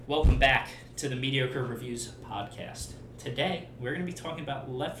Welcome back to the Mediocre Reviews podcast. Today, we're going to be talking about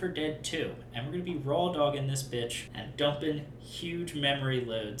Left 4 Dead 2, and we're going to be raw dogging this bitch and dumping huge memory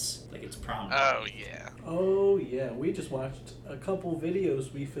loads like it's prom night. Oh, yeah. Oh, yeah. We just watched a couple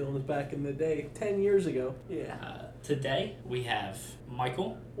videos we filmed back in the day, 10 years ago. Yeah. Today, we have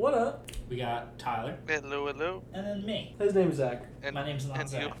Michael, What up? we got Tyler, Hello, hello. and then me. His name's Zach. My name's not and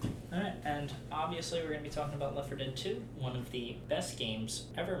Zach. you. Alright, and obviously we're going to be talking about Left 4 Dead 2, one of the best games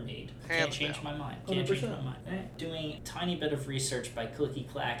ever made. Can't Hands change down. my mind. Can't change 100%. my mind. Alright, doing a tiny bit of research by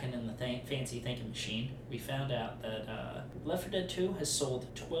clicky-clacking in the fancy thinking machine, we found out that Left 4 Dead 2 has sold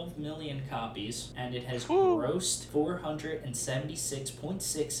 12 million copies, and it has Woo. grossed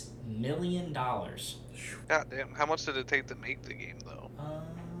 $476.6 million. God damn, how much did it take to make the game, though?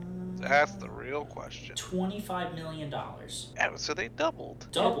 That's the real question. $25 million. Yeah, so they doubled.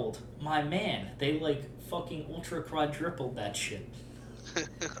 Doubled. My man, they fucking ultra quadrupled that shit.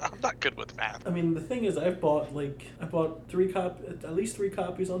 I'm not good with math. I mean, the thing is, I bought at least three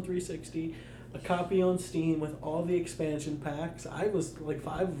copies on 360, a copy on Steam with all the expansion packs. I was like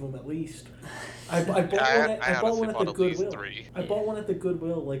 5 of them at least. I bought one at the Goodwill. 3. I bought one at the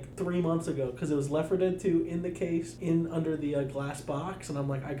Goodwill like 3 months ago because it was Left 4 Dead 2 in the case, under the glass box, and I'm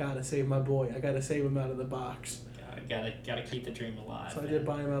like, I gotta save my boy. I gotta save him out of the box. Gotta keep the dream alive. So I did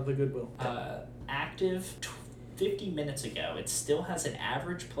buy him out of the Goodwill. Active 50 minutes ago, it still has an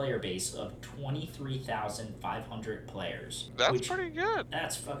average player base of 23,500 players. That's pretty good.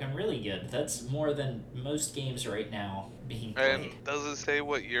 That's fucking really good. That's more than most games right now being played. And does it say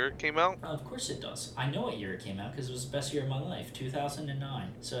what year it came out? Of course it does. I know what year it came out because it was the best year of my life,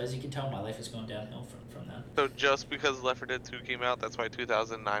 2009. So as you can tell, my life has gone downhill from then. So just because Left 4 Dead 2 came out, that's why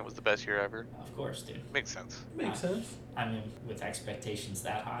 2009 was the best year ever? Of course, dude. Makes sense. Makes sense. I mean, with expectations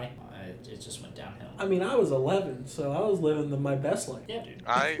that high, it just went downhill. I mean, I was 11, so I was living my best life. Yeah, dude.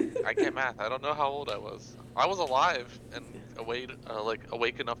 I can't math. I don't know how old I was. I was alive and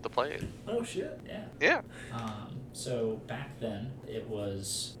awake enough to play it. Oh, shit. Yeah. Yeah. So back then, it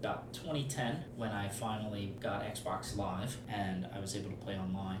was about 2010 when I finally got Xbox Live and I was able to play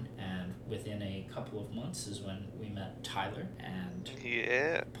online. And within a couple of months is when we met Tyler and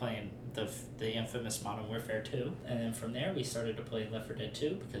Yeah. playing the infamous Modern Warfare 2. And then from there, we started to play Left 4 Dead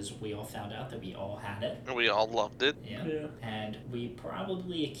 2 because we all found out that we all had it. And we all loved it. Yeah. Yeah. And we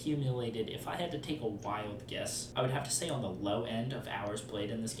probably accumulated, if I had to take a wild guess, I would have to say on the low end of hours played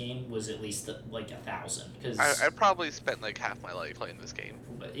in this game was at least like 1,000. Because I probably spent like half my life playing this game.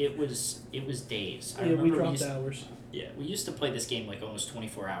 it was days. I Yeah, we remember dropped hours. Yeah, we used to play this game like almost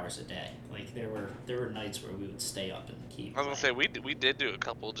 24 hours a day. Like there were nights where we would stay up and keep. I was gonna say we did do a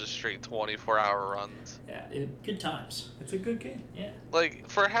couple just straight 24-hour runs. Yeah, good times. It's a good game. Yeah. Like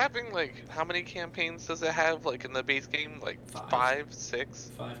for having like how many campaigns does it have like in the base game? Like 5,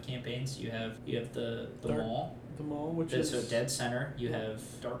 6? 5 campaigns. You have the Dark- mall. The mall, which So is... Dead Center, you have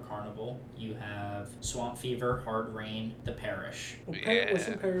Dark Carnival, you have Swamp Fever, Hard Rain, The Parish. Well, Yeah.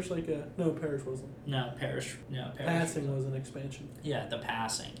 Wasn't Parish like a... No, Parish wasn't. Parish. Passing was an expansion. Yeah, The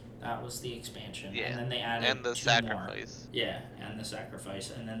Passing. That was the expansion. Yeah. And then they added And the 2 sacrifice. more. Yeah, and the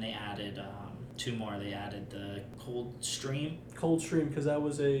sacrifice. And then they added 2 more. They added the Cold Stream. Coldstream, because that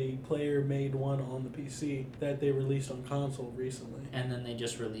was a player-made one on the PC that they released on console recently. And then they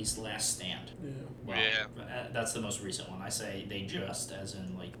just released Last Stand. Yeah. Well, Yeah. That's the most recent one. I say they just, as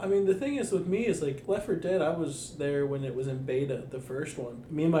in like. I mean, the thing is with me is like Left 4 Dead, I was there when it was in beta, the first one.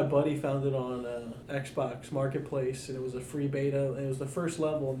 Me and my buddy found it on Xbox Marketplace, and it was a free beta. And it was the first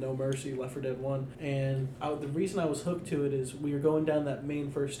level of No Mercy, Left 4 Dead 1. And the reason I was hooked to it is we were going down that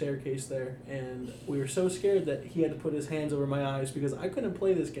main first staircase there, and we were so scared that he had to put his hands over my eyes because I couldn't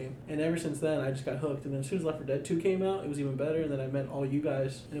play this game. And ever since then, I just got hooked. And then as soon as Left 4 Dead 2 came out, it was even better. And then I met all you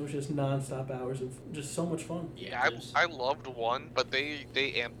guys, and it was just non-stop hours of just so much fun. Yeah, I loved 1, but they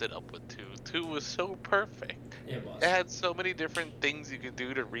amped it up with 2. 2 was so perfect. It was. It had so many different things you could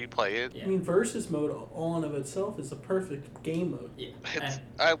do to replay it. Yeah. I mean, Versus mode all in of itself is a perfect game mode. Yeah.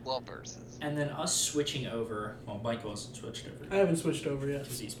 I love Versus. And then us switching over. Well, Mike wasn't switched over. I haven't switched over yet.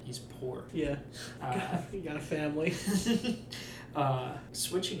 Because he's poor. Yeah. You got a family.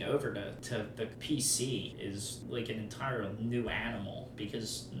 Switching over to the PC is like an entire new animal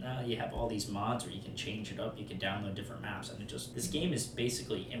because now you have all these mods where you can change it up, you can download different maps, and this game is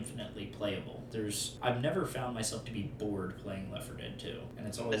basically infinitely playable. I've never found myself to be bored playing Left 4 Dead 2, and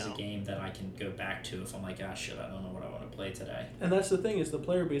it's always a game that I can go back to if I'm like, ah, shit, I don't know what I want to play today. And that's the thing is the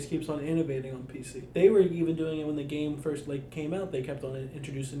player base keeps on innovating on PC. They were even doing it when the game first came out. They kept on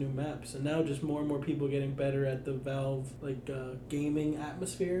introducing new maps, and now just more and more people getting better at the Valve gaming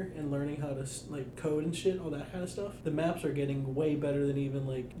atmosphere and learning how to code and shit, all that kind of stuff. The maps are getting way better than even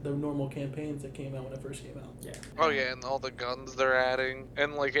the normal campaigns that came out when it first came out. Yeah. Oh yeah, and all the guns they're adding,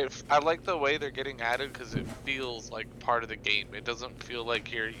 and I like the way they're getting added because it feels like part of the game. It doesn't feel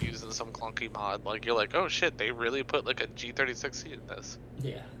like you're using some clunky mod. Like you're like, oh shit, they really put a G36C in this.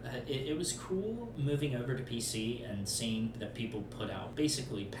 Yeah, it was cool moving over to PC and seeing that people put out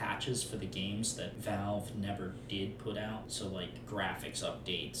basically patches for the games that Valve never did put out. So graphics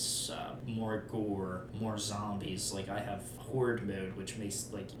updates, more gore, more zombies. I have Horde mode, which makes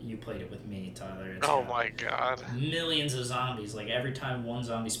you played it with me, Tyler. It's Oh my god. millions of zombies. Every time one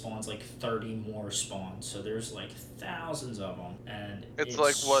zombie spawns, 30 more spawn. So there's thousands of them, and It's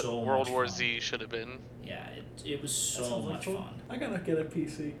like what so World much War fun. Z should have been. Yeah, it was That so sounds much fun. I gotta get a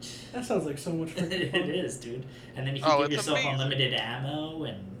PC. That sounds like so much fun. It is, dude. And then you can Oh, give it's yourself amazing. unlimited ammo,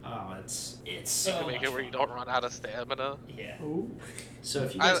 and it's You so can make much it where fun. you don't run out of stamina. Yeah. Ooh. So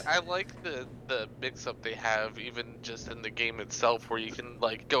if you guys, I like the mix up they have even just in the game itself, where you can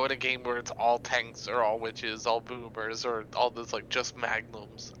go in a game where it's all tanks or all witches, all boomers, or all those just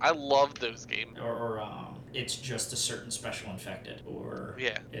magnums. I love those games. or it's just a certain special infected, or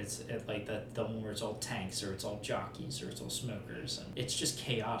Yeah. it's the one where it's all tanks, or it's all jockeys, or it's all smokers, and it's just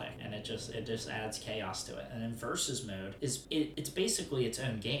chaotic, and it just adds chaos to it. And then versus mode it's basically its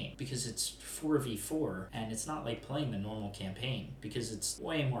own game because it's 4v4, and it's not like playing the normal campaign because it's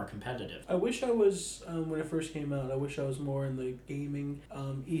way more competitive. I wish I was when it first came out. I wish I was more in the gaming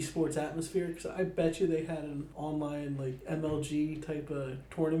esports atmosphere because I bet you they had an online MLG type of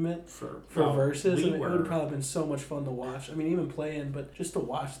tournament for versus, and it would have probably been so much fun to watch. I mean, even playing, but just to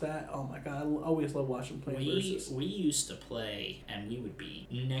watch that, oh my god, I always love watching playing versus. We used to play, and we would be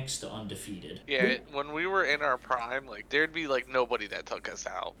next to undefeated. Yeah, when we were in our prime, there'd be nobody that took us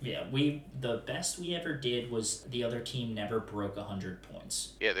out. Yeah, the best we ever did was the other team never broke 100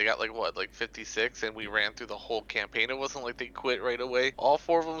 points. Yeah, they got 56, and we ran through the whole campaign. It wasn't like they quit right away. All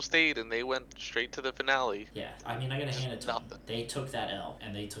 4 of them stayed, and they went straight to the finale. Yeah, I mean, I gotta hand it to them. Nothing. They took that L,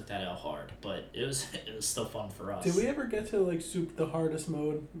 and they took that L hard, but it was still fun for us. Did we ever get to soup the hardest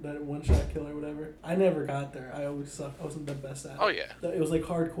mode, that one shot kill or whatever? I never got there. I always sucked. I wasn't the best at it. Oh yeah. It was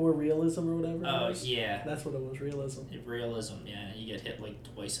hardcore realism or whatever. Oh, it was. yeah. That's what it was, realism. Realism, yeah. You get hit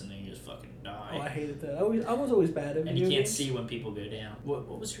twice, and then you just fucking die. Oh, I hated that. I was always bad at and you video can't games. see when people go down. What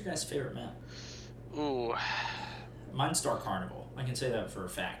was your guys' favorite map? Ooh. Mine's Dark Carnival. I can say that for a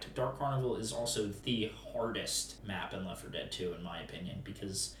fact. Dark Carnival is also the hardest map in Left 4 Dead 2, in my opinion,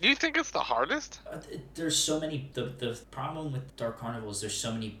 because Do you think it's the hardest? there's so many. The problem with Dark Carnival is there's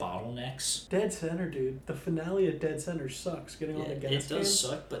so many bottlenecks. Dead Center, dude. The finale of Dead Center sucks. Getting on the gas It does cans.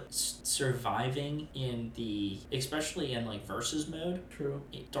 suck, but surviving in especially in versus mode, True.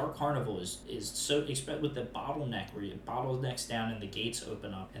 Dark Carnival is so with the bottleneck where you bottlenecks down and the gates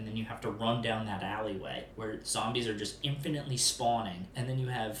open up, and then you have to run down that alleyway where zombies are just infinitely spawning, and then you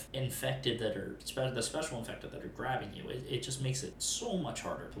have infected that are the special infected that are grabbing you. It just makes it so much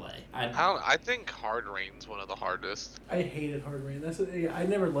harder to play. I think Hard Rain's one of the hardest. I hated Hard Rain. I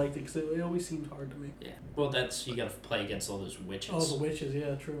never liked it because it always seemed hard to me. Yeah, well, you gotta play against all those witches. Oh, the witches.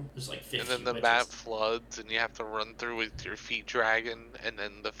 Yeah, true. There's 50 And then the witches. map floods, and you have to run through with your feet dragging, and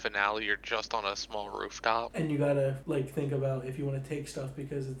then the finale, you're just on a small rooftop. And you gotta think about if you want to take stuff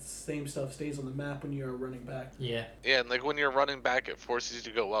because it's the same stuff stays on the map when you are running back. Yeah. Yeah, and when you're running back, it forces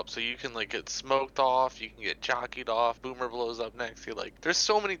you to go up, so you can get smoked off, you can get jockeyed off, Boomer blows up next. You're there's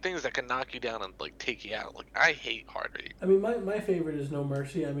so many things that can knock you down and take you out. I hate Hard Rain. I mean, my favorite is No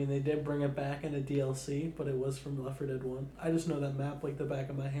Mercy. I mean, they did bring it back in a DLC, but it was from Left 4 Dead 1. I just know that map like the back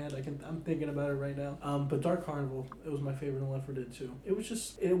of my hand. I'm thinking about it right now. But Dark Carnival, it was my favorite in Left 4 Dead 2. It was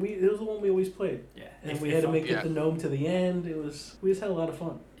just it was the one we always played. Yeah. And we had to make yeah. it the gnome to the end. We just had a lot of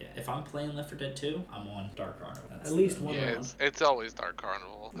fun. Yeah, if I'm playing Left 4 Dead 2, I'm on Dark Carnival. At least one. Yeah, it's always Dark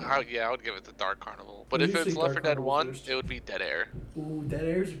Carnival. I would give it to Dark Carnival. But You if it's think Left 4 Dark Dead Carnival 1, first? it would be Dead Air. Ooh, Dead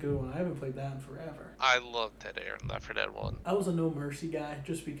Air's a good one. I haven't played that in forever. I love Dead Air and Left 4 Dead 1. I was a No Mercy guy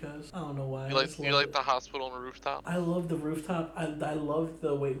just because I don't know why. You like the hospital on the rooftop? I love the rooftop. I love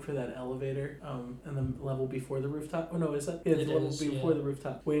the waiting for that elevator, and the level before the rooftop. Oh no, is that? Yeah, It the level is, before yeah. the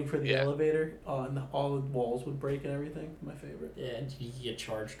rooftop. Waiting for the Yeah. elevator, and all the walls would break and everything. My favorite. Yeah, and you get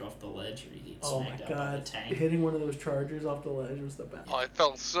charged off the ledge or you get Oh my smacked out by the god, tank. hitting one of those chargers off the ledge was the best. Oh, it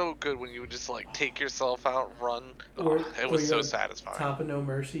felt so good when you would just like take yourself out, run. Or- It or was so you're satisfying. Top of No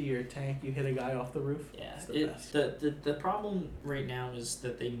Mercy, your tank, you hit a guy off the roof. Yeah, It's the best. the problem right now is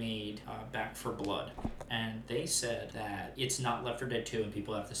that they made Back for Blood, and they said that it's not Left 4 Dead 2 and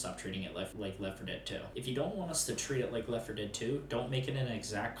people have to stop treating it like Left 4 Dead 2. If you don't want us to treat it like Left 4 Dead 2, don't make it an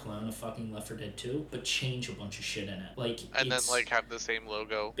exact clone of fucking Left 4 Dead 2, but change a bunch of shit in it. Like, And then it's- like have the same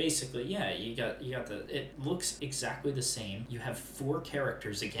logo. basically, yeah, you got the. It looks exactly the same. You have 4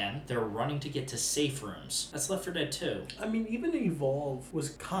 characters again. They're running to get to safe rooms. That's Left 4 Dead 2. I mean, even Evolve was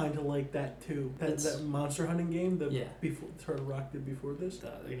kind of like that too. That monster hunting game that Yeah. before Turtle Rock did before this.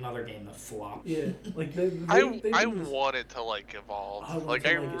 Another game that flopped. Yeah, like they I do this- wanted to like evolve. I want Like to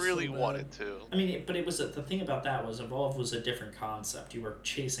I like it so really bad. wanted to. I mean, but it was the thing about that was Evolve was a different concept. You were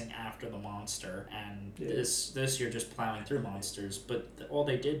chasing after the monster, and Yeah. this you're just plowing through monsters. But all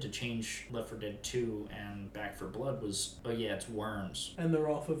they did to change Left 4 Dead 2 and Back for Blood was, oh yeah, it's worms. And they're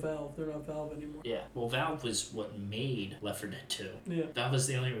off of Valve. They're not Valve anymore. Yeah, well, Valve was what made Left 4 Dead 2. Yeah. That was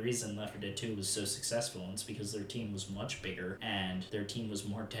the only reason Left 4 Dead 2 was so successful, and it's because their team was much bigger and their team was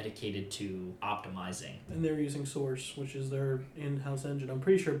more dedicated to optimizing. And they're using Source, which is their in-house engine. I'm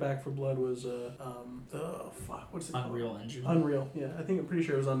pretty sure Back for Blood was what's it called? Unreal Engine. Unreal, yeah. I'm pretty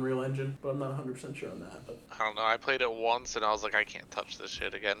sure it was Unreal Engine, but I'm not 100% sure on that. But I don't know. I played it once and I was like, I can't touch this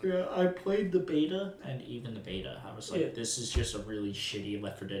shit again. yeah, I played the beta, and even the beta, I was like, Yeah. this is just a really shitty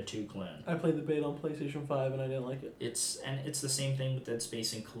Left 4 Dead 2 clone. I played the beta on PlayStation 5 and I didn't like it. It's the same thing with Dead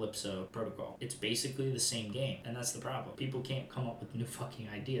Space and Calypso Protocol. It's basically the same game, and that's the problem. People can't come up with new fucking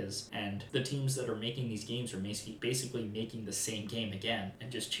ideas, and the teams that are making these games are basically making the same game again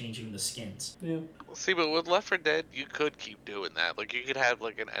and just changing the skins. Yeah. See, but with Left 4 Dead, you could keep doing that. Like you could have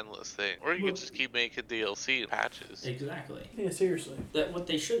like an endless thing, or you Well- could just keep making DLC and patches. Exactly. Yeah, seriously. That what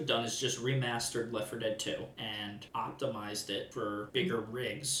they should have done is just remastered Left 4 Dead 2 and optimized it for bigger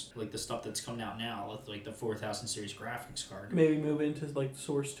rigs, like the stuff that's coming out now, with like the 4000 series graphics card. Maybe move into like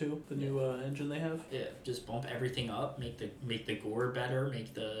Source 2, the new engine they have. Yeah, just bump everything up, make the gore better,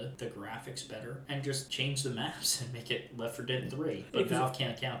 make the graphics better, and just change the maps and make it Left 4 Dead 3. But Yeah, 'cause Valve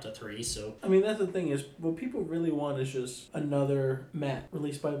can't count to 3, so I mean, that's the thing is, what people really want is just another map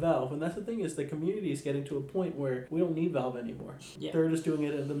released by Valve. And that's the thing is, the community is getting to a point where we don't need Valve anymore. yeah. They're just doing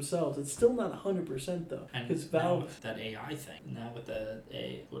it themselves. It's still not 100% though. And Because now Valve, with that AI thing, now with the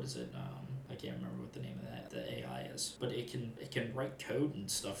what is it? I can't remember what the name of the AI is, but it can write code and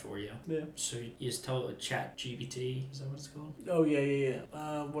stuff for you. yeah. So you just tell it Chat GPT, is that what it's called? Oh, yeah.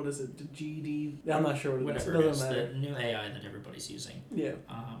 What is it? The GD? I'm not sure what it is. Whatever It it is, doesn't matter. the new AI that everybody's using. Yeah.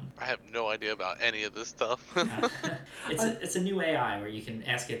 I have no idea about any of this stuff. It's a new AI where you can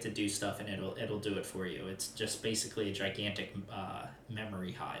ask it to do stuff and it'll do it for you. It's just basically a gigantic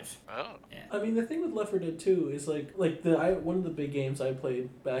memory hive. Oh. I mean, the thing with Left 4 Dead 2 is one of the big games I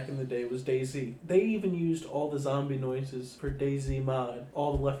played back in the day was DayZ. They even used all the zombie noises for DayZ mod.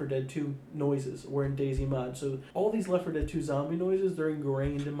 All the Left 4 Dead 2 noises were in DayZ mod. So all these Left 4 Dead 2 zombie noises, they're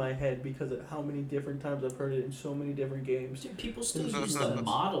ingrained in my head because of how many different times I've heard it in so many different games. Dude, people still use the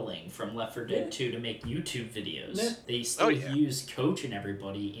modeling from Left 4 Dead 2 to make YouTube videos. Yeah. They still yeah. use Coach and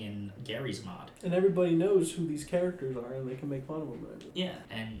everybody in Gary's mod. And everybody knows who these characters are and they can make fun of them and everything. Yeah,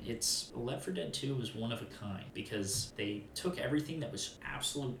 and it's Left 4 Dead 2 was one of a kind because they took everything that was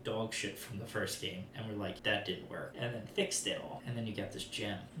absolute dog shit from the first game and were like, that didn't work, and then fixed it all, and then you got this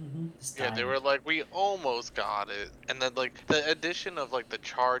gem. Mm-hmm. This Yeah, they diamond. were like, we almost got it. And then, like, the addition of, like, the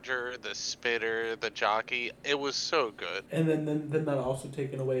charger, the spitter, the jockey, it was so good. And then that also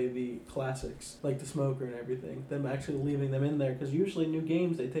taking away the classics, like the smoker and everything. Them actually leaving them in there, because usually new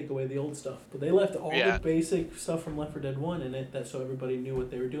games, they take away the old stuff. But they left all Yeah. the basic stuff from Left 4 Dead 1 in it, that so everybody knew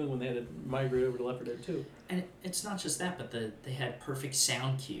what they were doing when they had to migrate over to Left 4 Dead 2. And it's not just that, but they had perfect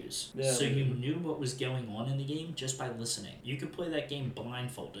sound cues. Yeah. So you knew what was going on in the game just by listening. You could play that game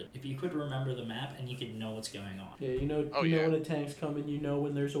blindfolded. If you could remember the map and you could know what's going on. Yeah, you know, Oh, you know yeah. when a tank's coming, you know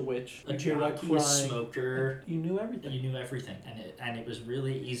when there's a witch. A You hear that jockey, a crying. smoker. You knew everything. You knew everything, and it was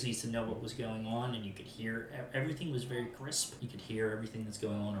really easy to know what was going on, and you could hear everything was very crisp. You could hear everything that's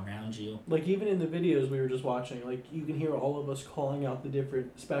going on around you. Like, even in the videos we were just watching, like, you can hear all of us calling out the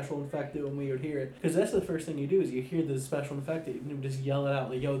different special infected when we would hear it. Because that's the first first thing you do is you hear the special infected and you just yell it out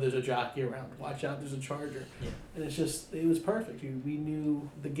like, "Yo, there's a jockey around. Watch out, there's a charger." Yeah. And it's just, it was perfect. We knew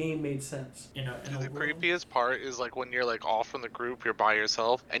the game made sense. You know, in The a world, creepiest part is like when you're like off from the group, you're by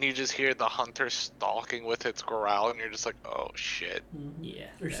yourself, and you just hear the hunter stalking with its growl, and you're just like, oh shit. yeah.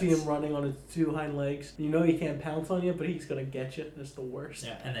 Or see that's- him running on his two hind legs. You know he can't pounce on you, but he's gonna get you. That's the worst.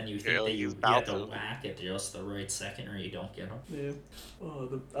 Yeah, and then you think Yeah, that like you he's have about to to. whack at just the right second, or you don't get them. Yeah.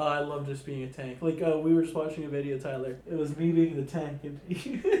 Oh, I love just being a tank. Like, we were just watching a video, Tyler. It was me being the tank, and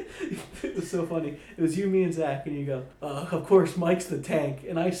it was so funny. It was you, me, and Zach, and you go, of course, Mike's the tank,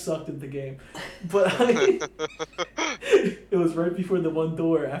 and I sucked at the game. But it was right before the one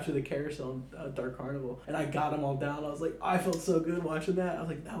door after the carousel in Dark Carnival, and I got them all down. I was like, I felt so good watching that. I was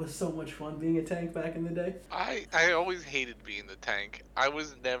like, that was so much fun being a tank back in the day. I always hated being the tank. I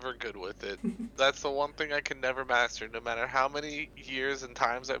was never good with it. That's the one thing I can never master. No matter how many years and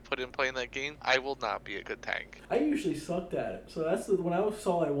times I put in playing that game, I will not be a good tank. I usually sucked at it, so that's when I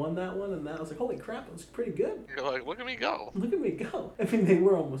saw I won that one, and that I was like, holy crap, that was pretty good. You're like, look at me go. Look at me go. I mean, they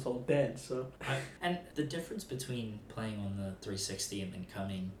were almost all dead, so. And the difference between playing on the 360 and then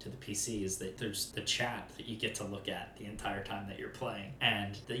coming to the PC is that there's the chat that you get to look at the entire time that you're playing,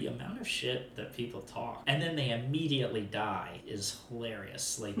 and the amount of shit that people talk and then they immediately die is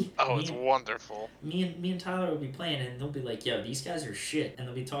hilarious. Like, Oh, me it's and- wonderful. me and Tyler will be playing, and they'll be like, "Yo, these guys are shit," and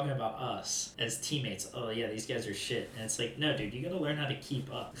they'll be talking about us as teammates. Oh yeah, these guys are shit, and it's like, no, dude, you gotta learn how to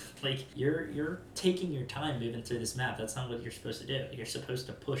keep up. Like, you're taking your time moving through this map. That's not what you're supposed to do. You're supposed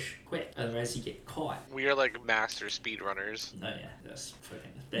to push quick, otherwise you get caught. We are like master speedrunners. Oh yeah, that's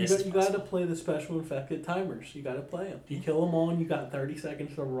fucking You best. got to play the special infected timers. You got to play them. You kill them all, and you got 30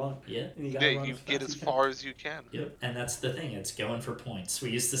 seconds to run. Yeah. And you got to Yeah, run you as fast get as you can. far as you can. Yep. And that's the thing. It's going for points. We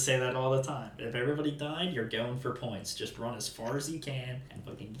used to say that all the time. If everybody died, you're going for points. Just run as far as you can and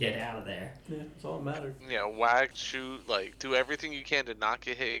fucking get out of there. Yeah, that's all that mattered. Yeah, whack, shoot, like do everything you can to not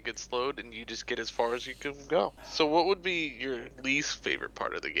get hit and get slowed, and you just get as far as you can go. So, what would be your least favorite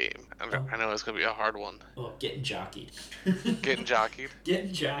part of the game? I know it's gonna be a hard one. Well, getting jockeyed. Getting jockeyed.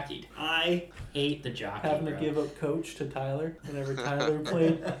 Getting jockeyed. I hate the jockey. Having to bro. give up coach to Tyler. Whenever Tyler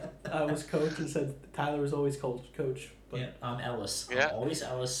played, I was coach and said Tyler was always coach. But Yeah, I'm Ellis. Yeah. I'm always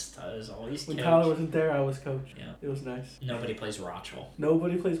Ellis. Tyler's always when coach. Tyler wasn't there, I was coach. Yeah. It was nice. Nobody plays Rochel.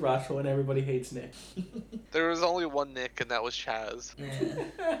 Nobody plays Rochel, and everybody hates Nick. There was only one Nick, and that was Chaz.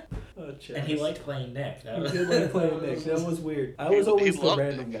 Oh, Chaz. And he liked playing Nick. That He was... did like playing Nick. That was weird. I was always the loved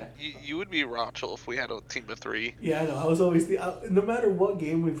random it. guy. You would be Rochel if we had a team of 3. Yeah, I know. I was always no matter what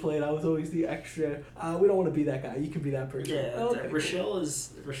game we played, I was always the extra. We don't want to be that guy. You can be that person. Yeah, Okay, cool. Rochelle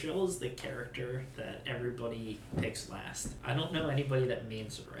is the character that everybody picks last. I don't know anybody that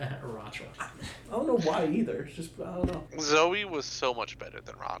means Rochel. I don't know why either. It's just I don't know. Zoe was so much better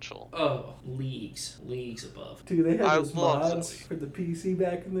than Rochel. Oh, leagues above. Dude, they had I those love mods Zoe. for the PC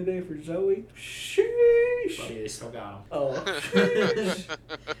back in the day for Zoe. Sheesh. Buddy, they still got them. Oh, sheesh.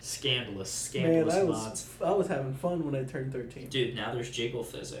 Scandalous Man, mods. I was having fun when I turned 13. Dude, now there's jiggle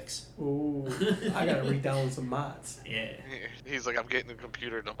physics. Ooh, I gotta re-download some mods. Yeah. He's like, I'm getting a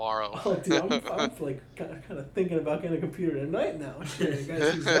computer tomorrow. Oh, dude, I'm like kind of thinking about getting a computer tonight now. Shit, I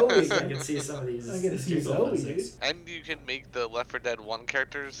gotta see Zoe I again. can see some of these. I gotta see jiggle Zoe, physics. dude. And you can make the Left 4 Dead 1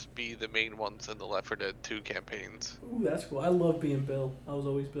 characters be the main ones in the Left 4 Dead 2 campaigns. Ooh, that's cool. I love being Bill. I was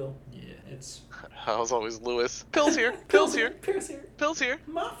always Bill. Yeah, it's. I was always Lewis. Pills here. Pills here. Pierce here. Pills here.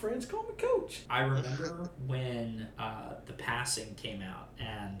 My friends call me Coach. I remember when the passing came out,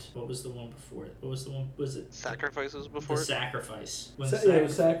 and what was the one before it? What was the one? Was it Sacrifices the before it? sacrifice? When Yeah, it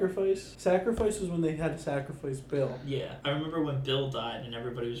was sacrifice. Sacrifice was when they had to sacrifice Bill. Yeah, I remember when Bill died, and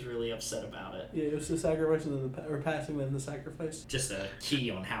everybody was really upset about it. Yeah, it was the sacrifice and then or passing then the sacrifice. Just a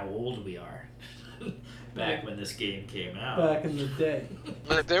key on how old we are. Back when this game came out. Back in the day.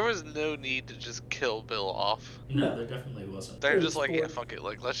 There was no need to just kill Bill off. No, there definitely wasn't. They're It just was like, yeah, boring. fuck it.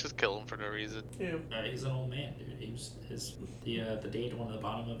 Like, let's just kill him for no reason. Yeah. He's an old man, dude. He was the date on the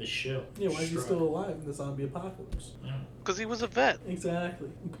bottom of his shoe. Yeah, why is he Struck. still alive in the zombie apocalypse? Yeah. Because he was a vet. Exactly.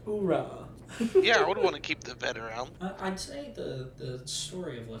 Hoorah. Yeah, I would want to keep the vet around. I'd say the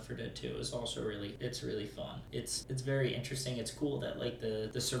story of Left 4 Dead 2 is also really fun. It's very interesting. It's cool that like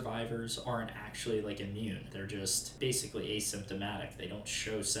the survivors aren't actually like immune. They're just basically asymptomatic. They don't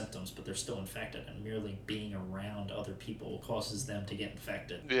show symptoms, but they're still infected, and merely being around other people causes them to get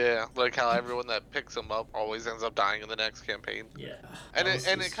infected. Yeah, like how everyone that picks him up always ends up dying in the next campaign. Yeah. And That was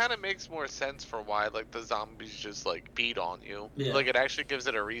it just- kind of makes more sense for why like the zombies just like beat on you. Yeah. Like it actually gives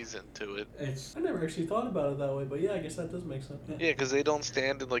it a reason to it. It's I never actually thought about it that way, but yeah, I guess that does make sense. Yeah, because they don't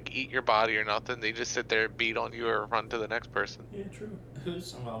stand and like eat your body or nothing. They just sit there and beat on you or run to the next person. Yeah, true.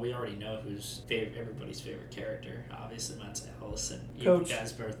 well, we already know who's everybody's favorite character. Obviously, that's Ellis, and you Coach.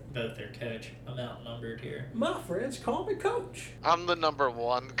 guys both their coach. I'm outnumbered here. My friends call me Coach. I'm the number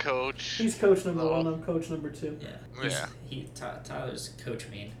 1 coach. He's coach number Oh. 1. I'm coach number 2. Yeah. Tyler's coach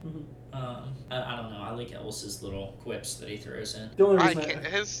mean. Mm-hmm. I don't know. I like Ellis's little quips that he throws in. The only I reason can't,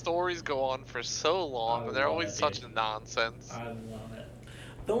 his stories go on for so long, I and they're love always it, such dude. nonsense. I love it.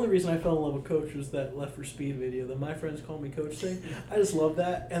 The only reason I fell in love with Coach was that Left for Speed video, the My Friends Call Me Coach thing. I just love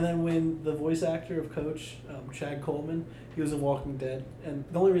that. And then when the voice actor of Coach, Chad Coleman, he was in Walking Dead. And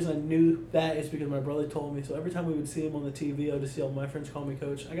the only reason I knew that is because my brother told me. So every time we would see him on the TV, I would just yell, My Friends Call Me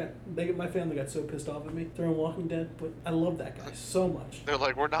Coach. My family got so pissed off at me during Walking Dead, but I love that guy so much. They're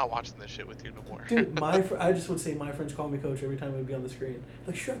like, we're not watching this shit with you no more. Dude, I just would say My Friends Call Me Coach every time it would be on the screen.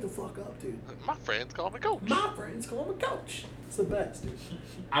 Like, shut the fuck up, dude. My friends call me coach. My friends call me Coach. It's the best, dude.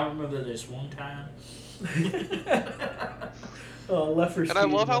 I remember this one time. Left for Speed. And I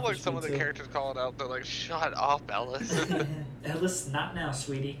love how Left for like some of the Speed too. characters call it out. They're like, "Shut up, Ellis," Ellis, not now,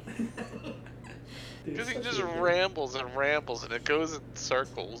 sweetie. Dude, because he such just a good game. rambles and rambles, and it goes in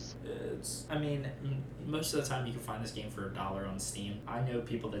circles. I mean, most of the time you can find this game for $1 on Steam. I know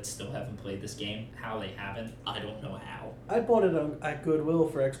people that still haven't played this game. How they haven't, I don't know how. I bought it at Goodwill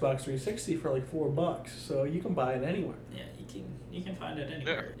for Xbox 360 for like $4, so you can buy it anywhere. Yeah, you can find it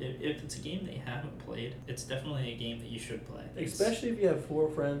anywhere. If it's a game that you haven't played, it's definitely a game that you should play. Especially if you have 4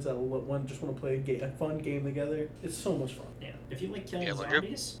 friends that just want to play a fun game together. It's so much fun. Yeah, if you like killing Yeah, like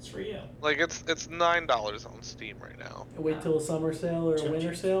zombies, it's for you. Like it's $9 on Steam right now. Wait till a summer sale or a Cheap.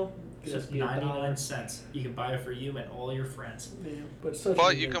 winter sale. It's Just just be $1. 99 cents. You can buy it for you and all your friends. Yeah, but such a But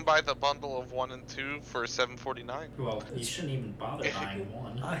good you game. can buy the bundle of 1 and 2 for $7.49. Well, you shouldn't even bother buying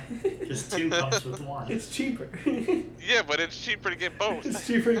one. It's Just 2 comes with 1. It's cheaper. Yeah, but it's cheaper to get both. It's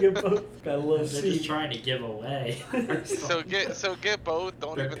cheaper to get both. Gotta love They're just Steam. trying to give away. So get both.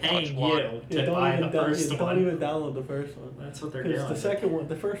 Don't They're even touch paying one. you Yeah, to buy the first don't one. even download the first one. That's what they're Because doing. the second one,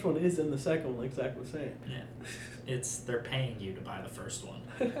 the first one is in the second one, exactly the same. Yeah, they're paying you to buy the first one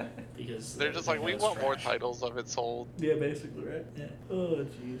because They're just like, know we it's want more trash. titles of it sold. Yeah, basically, right? Yeah. Oh,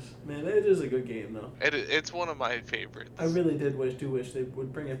 jeez. Man, it is a good game, though. It's one of my favorites. I really wish they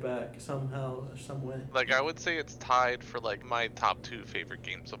would bring it back somehow, some way. Like, I would say it's tied for like my top 2 favorite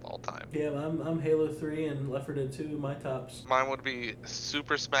games of all time. Yeah, I'm Halo 3 and Left 4 Dead 2, my tops. Mine would be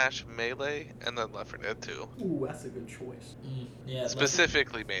Super Smash Melee and then Left 4 Dead 2. Ooh, that's a good choice. Yeah,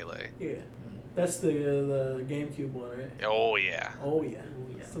 Specifically Melee. Yeah. That's the GameCube one, right? Oh yeah. Oh, yeah. Oh,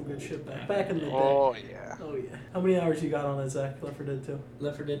 yeah. Some good shit back in the day. Oh yeah. Oh, yeah. How many hours you got on it, Zach? Left 4 Dead 2?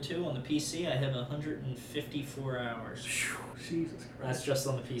 Left 4 Dead 2 on the PC, I have 154 hours. Phew, Jesus That's Christ. just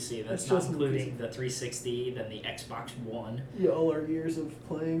on the PC. That's That's not just on the including the 360, then the Xbox One. Yeah, all our years of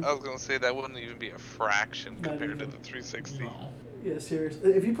playing. I was gonna say that wouldn't even be a fraction Not compared to even. the 360. No. Yeah,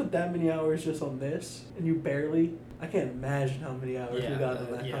 seriously. If you put that many hours just on this, and you barely, I can't imagine how many hours we got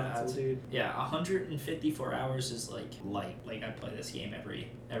on that console, dude. Yeah, 154 hours is like light. Like I play this game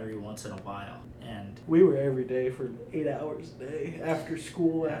every once in a while, and We were every day for 8 hours a day, after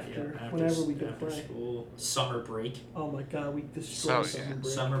school, after whenever we could after play. school, summer break. Oh my god, we destroyed So, yeah. Summer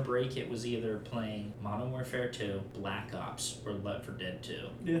Break. Summer break, it was either playing Modern Warfare 2, Black Ops, or Left 4 Dead 2,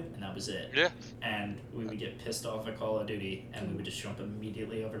 Yeah. and that was it. Yeah. And we would get pissed off at Call of Duty, and we would just jump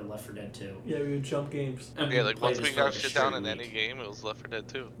immediately over to Left 4 Dead 2. Yeah, we would jump games. And Yeah, we'd like play once this we for, got like, a shit down straight in any week. game, it was Left 4 Dead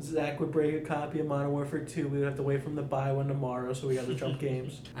 2. Zach would break a copy of Modern Warfare 2. We would have to wait for him to buy one tomorrow, so we got to jump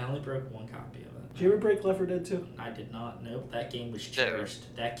games. I only broke one copy of it. Did you ever break Left 4 Dead 2? I did not. Nope. That game was Yeah.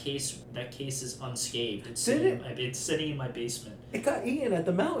 cherished. That case is unscathed. It's Did sitting. It's sitting in my basement. It got eaten at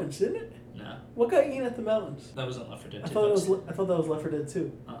the mountains, didn't it? No, What got eaten at the mountains? that wasn't Left 4 Dead 2. I thought that was Left 4 Dead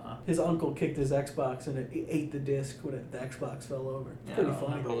 2. Uh-uh. His uncle kicked his Xbox and it ate the disc when the Xbox fell over. It's Yeah, I pretty don't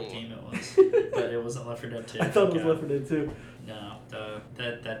funny. remember what game it was, but it wasn't Left 4 Dead 2. I thought it was thank Left God. 4 Dead 2. No,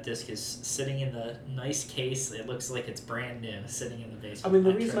 that disc is sitting in the nice case. It looks like it's brand new, sitting in the basement. I mean,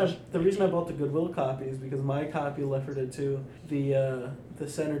 the trash- reason I bought the Goodwill copy is because my copy of Left 4 Dead 2, the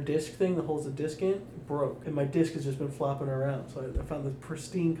center disc thing that holds the disc in, broke, and my disc has just been flopping around. So I found the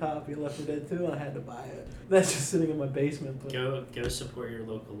pristine copy of Left 4 Dead 2, and I had to buy it. That's just sitting in my basement. But Go support your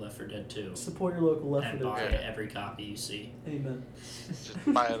local Left 4 Dead 2 support your local Left 4 and Dead buy 2. Yeah. every copy you see. Amen.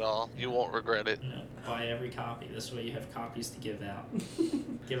 Just buy it all. You won't regret it. No, buy every copy. This way you have copies to give out.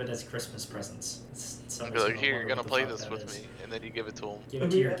 Give it as Christmas presents. I'd be like, here, you're gonna play this with me, and then you give it to them. Give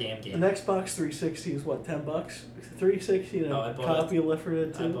it to your game An Xbox 360 is what, $10? 360 and Oh, I a bought copy of Left 4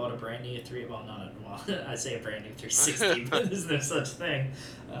 Dead 2. I bought a brand new I say a brand new 360, but there's no such thing.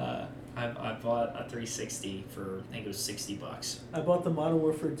 I bought a 360 for I think it was $60. I bought the Modern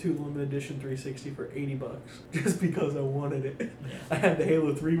Warfare 2 Limited Edition 360 for $80 just because I wanted it. Yeah. I had the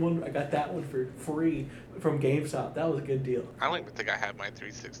Halo 3 one. I got that one for free from GameStop. That was a good deal. I don't even think I have my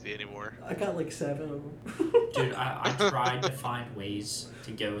 360 anymore. I got like 7 of them. Dude, I tried to find ways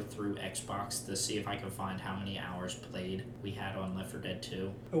to go through Xbox to see if I could find how many hours played we had on Left 4 Dead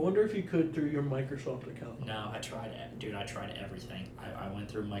 2. I wonder if you could through your Microsoft account. No, I tried it. Dude, I tried everything. I went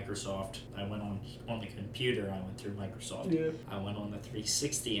through Microsoft. I went on the computer. I went through Microsoft. Yeah. I went on the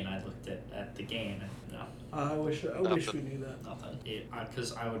 360 and I looked at the game and no, I wish we knew that. nothing.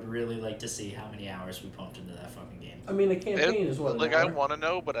 Because I would really like to see how many hours we pumped into that fucking game. I mean, a campaign is what, Like, an I hour? want to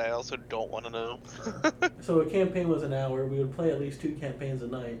know, but I also don't want to know. So a campaign was an hour. We would play at least 2 campaigns a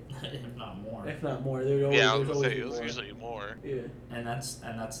night, If not more. if not more. There'd always, Yeah, I was there's gonna always say, be it was more. usually more. Yeah, And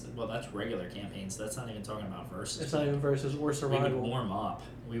that's regular campaigns. That's not even talking about versus. it's not even versus or We would survival. warm up.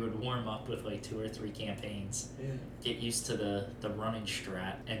 We would warm up with like 2 or 3 campaigns. Yeah. Get used to the running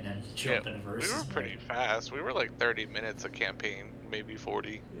strat and then jump into We versus. were pretty fast. We were like 30 minutes a campaign, maybe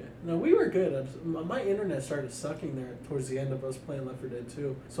 40. Yeah. No, we were good. My internet started sucking there towards the end of us playing Left 4 Dead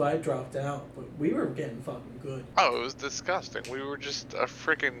 2, so I dropped out. But we were getting fucking good. Oh, it was disgusting. We were just a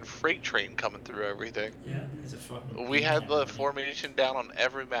freaking freight train coming through everything. Yeah, it's a fucking. We had the game. formation down on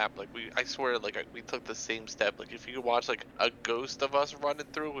every map. Like I swear, like we took the same step. Like if you could watch like a ghost of us running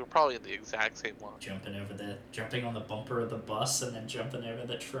through, we were probably in the exact same line. Jumping on the bumper of the bus and then jumping over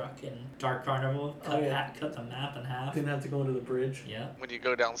the truck in Dark Carnival. Cut the map in half. Didn't have to go into the bridge. Yeah. When you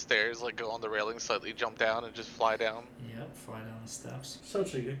go downstairs, like go on the railing slightly, jump down, and just fly down. Yep. Fly down the steps.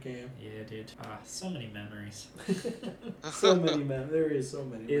 Such a good game. Yeah, dude. So many memories. So many There is so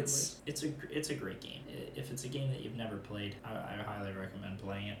many memories. It's a great game. If it's a game that you've never played, I highly recommend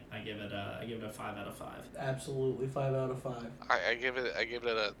playing it. I give it a 5 out of 5. Absolutely, 5 out of 5. I give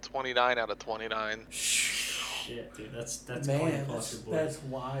it a 29 out of 29. Shit, dude. That's Man, quite plus your boy. that's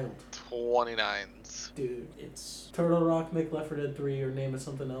wild, 29s. dude. It's Turtle Rock, make Left 4 Dead 3, or name it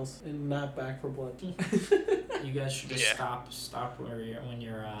something else, and not Back for Blood. you guys should just Yeah. stop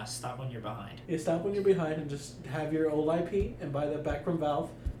when you're behind. You stop when you're behind and just have your old IP and buy that back from Valve,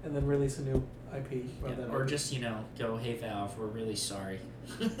 and then release a new IP. Yeah, that or IP. just go, hey Valve, we're really sorry.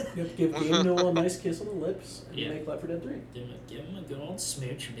 Give Gabe Newell a nice kiss on the lips and Yeah. make Left 4 Dead 3. Give him a good old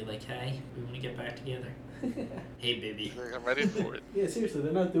smooch and be like, hey, we want to get back together. Hey, baby. I'm ready for it. Yeah, seriously,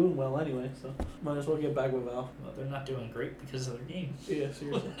 they're not doing well anyway, so might as well get back with Valve. Well, they're not doing great because of their game. Yeah,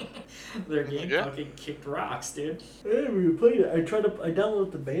 seriously. Their game Yeah. fucking kicked rocks, dude. Hey, we played it. I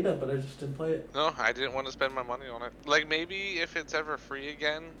downloaded the beta, but I just didn't play it. No, I didn't want to spend my money on it. Like maybe if it's ever free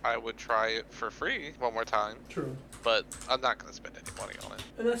again, I would try it for free one more time. True. But I'm not gonna spend any money on it.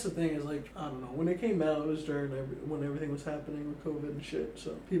 And that's the thing is, like, I don't know, when it came out, it was during when everything was happening with COVID and shit,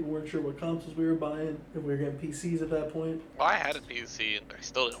 so people weren't sure what consoles we were buying, if we were getting PCs at that point. Well, I had a PC and I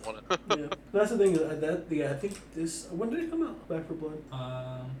still didn't want it. Yeah. That's the thing is, I think this, when did it come out? Back for Blood?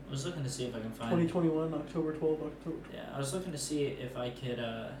 I was looking to see if I can find. 2021, October 12th, October 12th. Yeah, I was looking to see if I could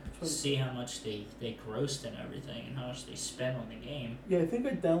see how much they grossed and everything and how much they spent on the game. Yeah, I think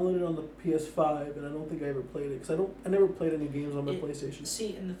I downloaded it on the PS5, and I don't think I ever played it, because I never played any games on my PlayStation.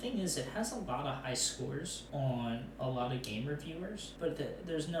 See, and the thing is, it has a lot of high scores on a lot of game reviewers, but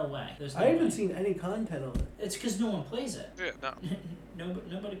there's no way. I haven't seen any content on it. It's because no one plays it. Yeah, no.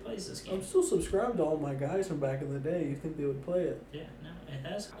 Nobody plays this I'm game. still subscribed to all my guys from back in the day. You think they would play it? Yeah, no,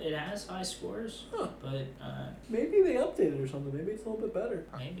 it has high scores, Huh. but Maybe they updated or something. Maybe it's a little bit better.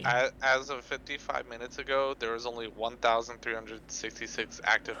 maybe. As of 55 minutes ago, there was only 1,366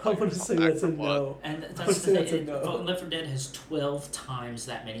 active I'm players. gonna say on Back that's a 4 Blood. no. And I'd that's say the that's a thing. no. Left 4 Dead has 12 times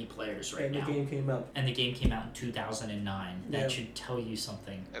that many players right And now. the game came out. And the game came out in 2009. That Yeah. should tell you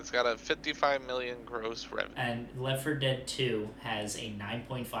something. It's got a 55 million gross revenue. And Left 4 Dead 2 has a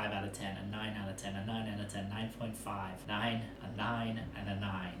 9.5 out of 10, a 9 out of 10, a 9 out of 10, 9.5, 9, a 9, and a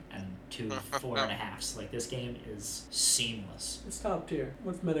 9, and 2 4.5s. Like, this game is seamless. It's top tier.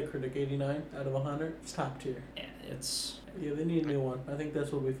 What's Metacritic? 89 out of 100? It's top tier. Yeah, it's... Yeah, they need a new one. I think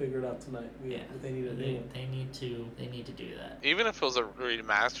that's what we figured out tonight. Yeah, They need a new they, one. they need to do that. Even if it was a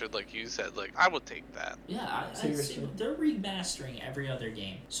remastered, like you said, like I would take that. Yeah, I see, Seriously. they're remastering every other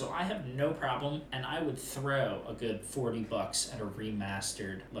game, so I have no problem, and I would throw a good $40 at a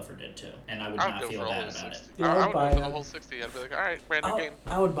remastered Left 4 Dead 2, and I would I not would go feel for a bad whole about it. 60. Yeah, I I'd would buy go for it. the whole 60. I'd be like, all right, brand new game.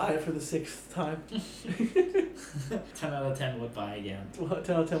 I would buy it for the 6th time. 10 out of 10 would buy again. 10 out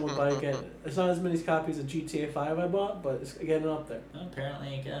of 10 would buy again. It's not as many copies of GTA 5 I bought, but it's getting up there. Well,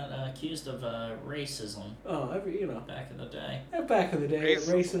 apparently, it got accused of racism Oh, back in the day. back in the day,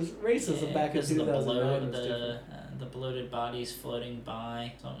 Racism. racism back in because the 2009 was blow, different. the bloated bodies floating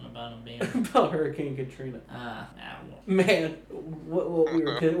by. Something about them being. About Hurricane Katrina. Well, Man,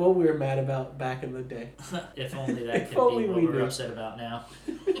 what we were mad about back in the day. if only that If could only be what we we're knew. upset about now.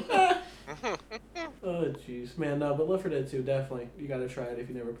 Oh jeez, man, no, but Left 4 Dead 2, definitely, you gotta try it if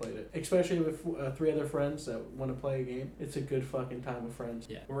you never played it. Especially with 3 other friends that want to play a game. It's a good fucking time with friends.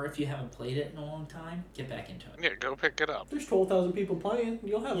 Yeah. Or if you haven't played it in a long time, get back into it. Yeah, go pick it up. There's 12,000 people playing.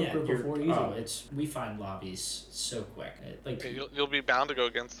 You'll have a group of 4 easy. Oh, we find lobbies so quick. Yeah, you'll be bound to go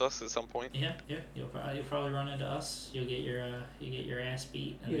against us at some point. Yeah. You'll probably run into us. You'll get your ass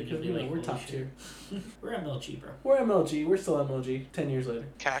beat, and Yeah, then you'll because be like, we're "Holy top shit." tier. We're MLG, bro. We're MLG. We're still MLG. 10 years later.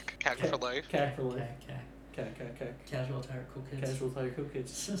 CAC for life. CAC for life. CAC. CAC. Casual tire cool kids. Casual Tiger Cool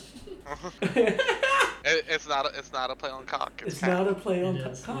Kids. It's not a play on cock. It's CAC. not a play on It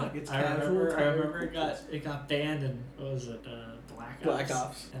is, cock. yeah. It's I Casual remember Tiger it got banned in, what was it, Black Ops? Black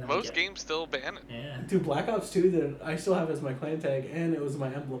Ops. And then we Most get- games still ban it. Yeah. Dude, Black Ops 2 that I still have as my clan tag, and it was my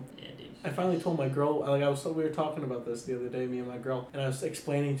emblem. Yeah, dude. I finally told my girl, we were talking about this the other day, me and my girl, and I was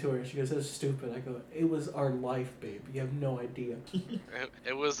explaining to her. She goes, "That's stupid." I go, "It was our life, babe. You have no idea."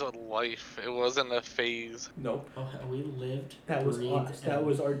 It was a life. It wasn't a phase. Nope. Oh, we lived. That was breathed, us. That and-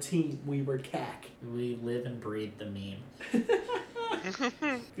 was our team. We were CAC. We live and breathe the meme.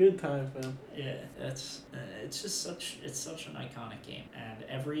 Good times, man. Yeah, it's such an iconic game, and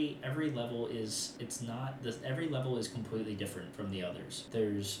every level is every level is completely different from the others.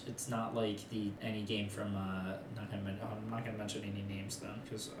 It's not like any game from I'm not gonna mention any names then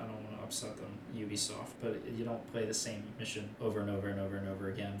because I don't want to upset them, Ubisoft. But you don't play the same mission over and over and over and over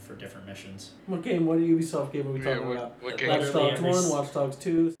again for different missions. What Ubisoft game are we Yeah, talking what about? game? Watch Literally Dogs every 1, Watch Dogs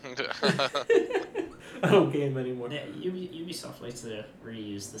 2. I don't game anymore. Yeah, Ubisoft likes to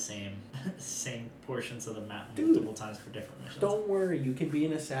reuse the same portions of the map Dude. multiple times for different missions. Don't worry, you can be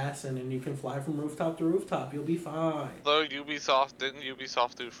an assassin and you can fly from rooftop to rooftop. You'll be fine. Though didn't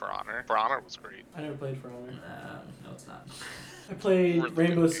Ubisoft do For Honor? For Honor was great. I never played For Honor. No, it's not. I played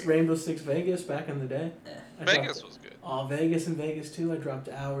Really good Rainbow Six Vegas back in the day. I Vegas dropped- was good. Oh, Vegas and Vegas 2. I dropped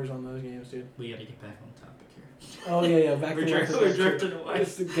hours on those games, dude. We gotta get back on topic here. Oh, yeah. Back We're to drifting- Left 4 we're Dead 2. drifting away.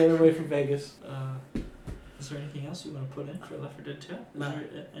 Just to get away from Vegas. Is there anything else you want to put in for Left 4 Dead 2? Nah.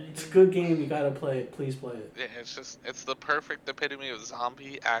 Anything? It's a good game. You gotta play it. Please play it. Yeah, it's the perfect epitome of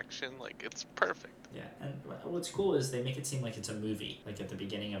zombie action. Like, it's perfect. Yeah, and what's cool is they make it seem like it's a movie. Like at the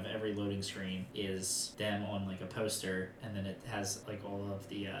beginning of every loading screen is them on like a poster, and then it has like all of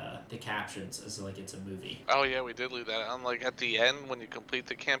the captions as like it's a movie. Oh yeah, we did leave that. And like at the end, when you complete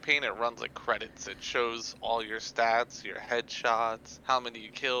the campaign, it runs like credits. It shows all your stats, your headshots, how many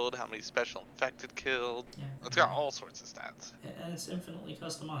you killed, how many special infected killed. Yeah, It's got all sorts of stats. and it's infinitely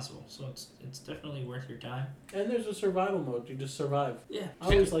customizable, so it's definitely worth your time. And there's a survival mode. You just survive. Yeah, I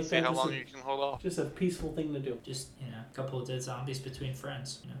always Yeah, like see that. how Just long a, you can hold off. just a peaceful thing to do. just a couple of dead zombies between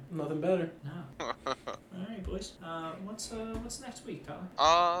friends. Nothing better. No. All right, boys. What's next week, Tyler?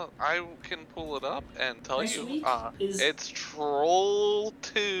 I can pull it up and tell Next you. week is- It's Troll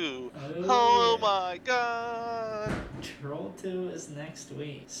 2. Oh, Oh yeah. my god. Troll 2 is next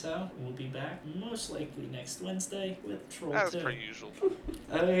week, so we'll be back most likely next Wednesday with Troll As 2. per usual.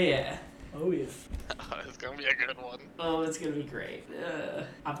 Oh yeah. Oh yeah. It's gonna be a good one. Oh, it's gonna be great.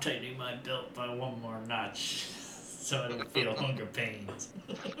 I'm tightening my belt by one more notch, so I don't feel hunger pains.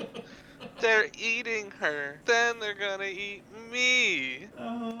 They're eating her. Then they're gonna eat me.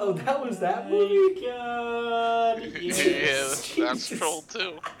 Oh, that was that my movie? God. Yes. Yeah, that's Jesus. Troll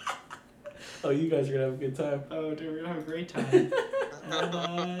 2. Oh, you guys are gonna have a good time. Oh, dude, we're gonna have a great time.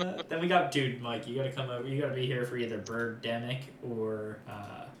 Then we got, dude, Mike, you gotta come over. You gotta be here for either Birdemic or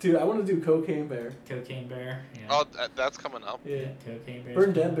Dude, I want to do Cocaine Bear. Cocaine Bear. Yeah. Oh, that's coming up. Yeah. Cocaine Bear.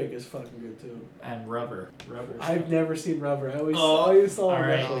 Birdemic is fucking good too. And Rubber. I've never seen Rubber. I always saw All it on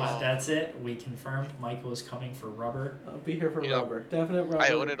right, Netflix. that's it. We confirmed Michael is coming for Rubber. I'll be here for Yep. Rubber. Definite Rubber. I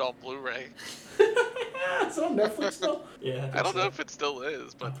own it on Blu-ray. It's on Netflix still. Yeah, I don't know if it still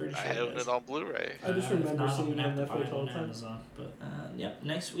is, but I'm pretty sure I it own is. it on Blu-ray. I just if remember not, seeing I'm it on gonna have to Netflix buy it all on the time. Amazon. But yep,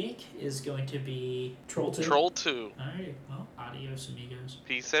 next week is going to be Troll 2. Troll 2. All right. Well, adios, amigos.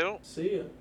 Peace out. See ya.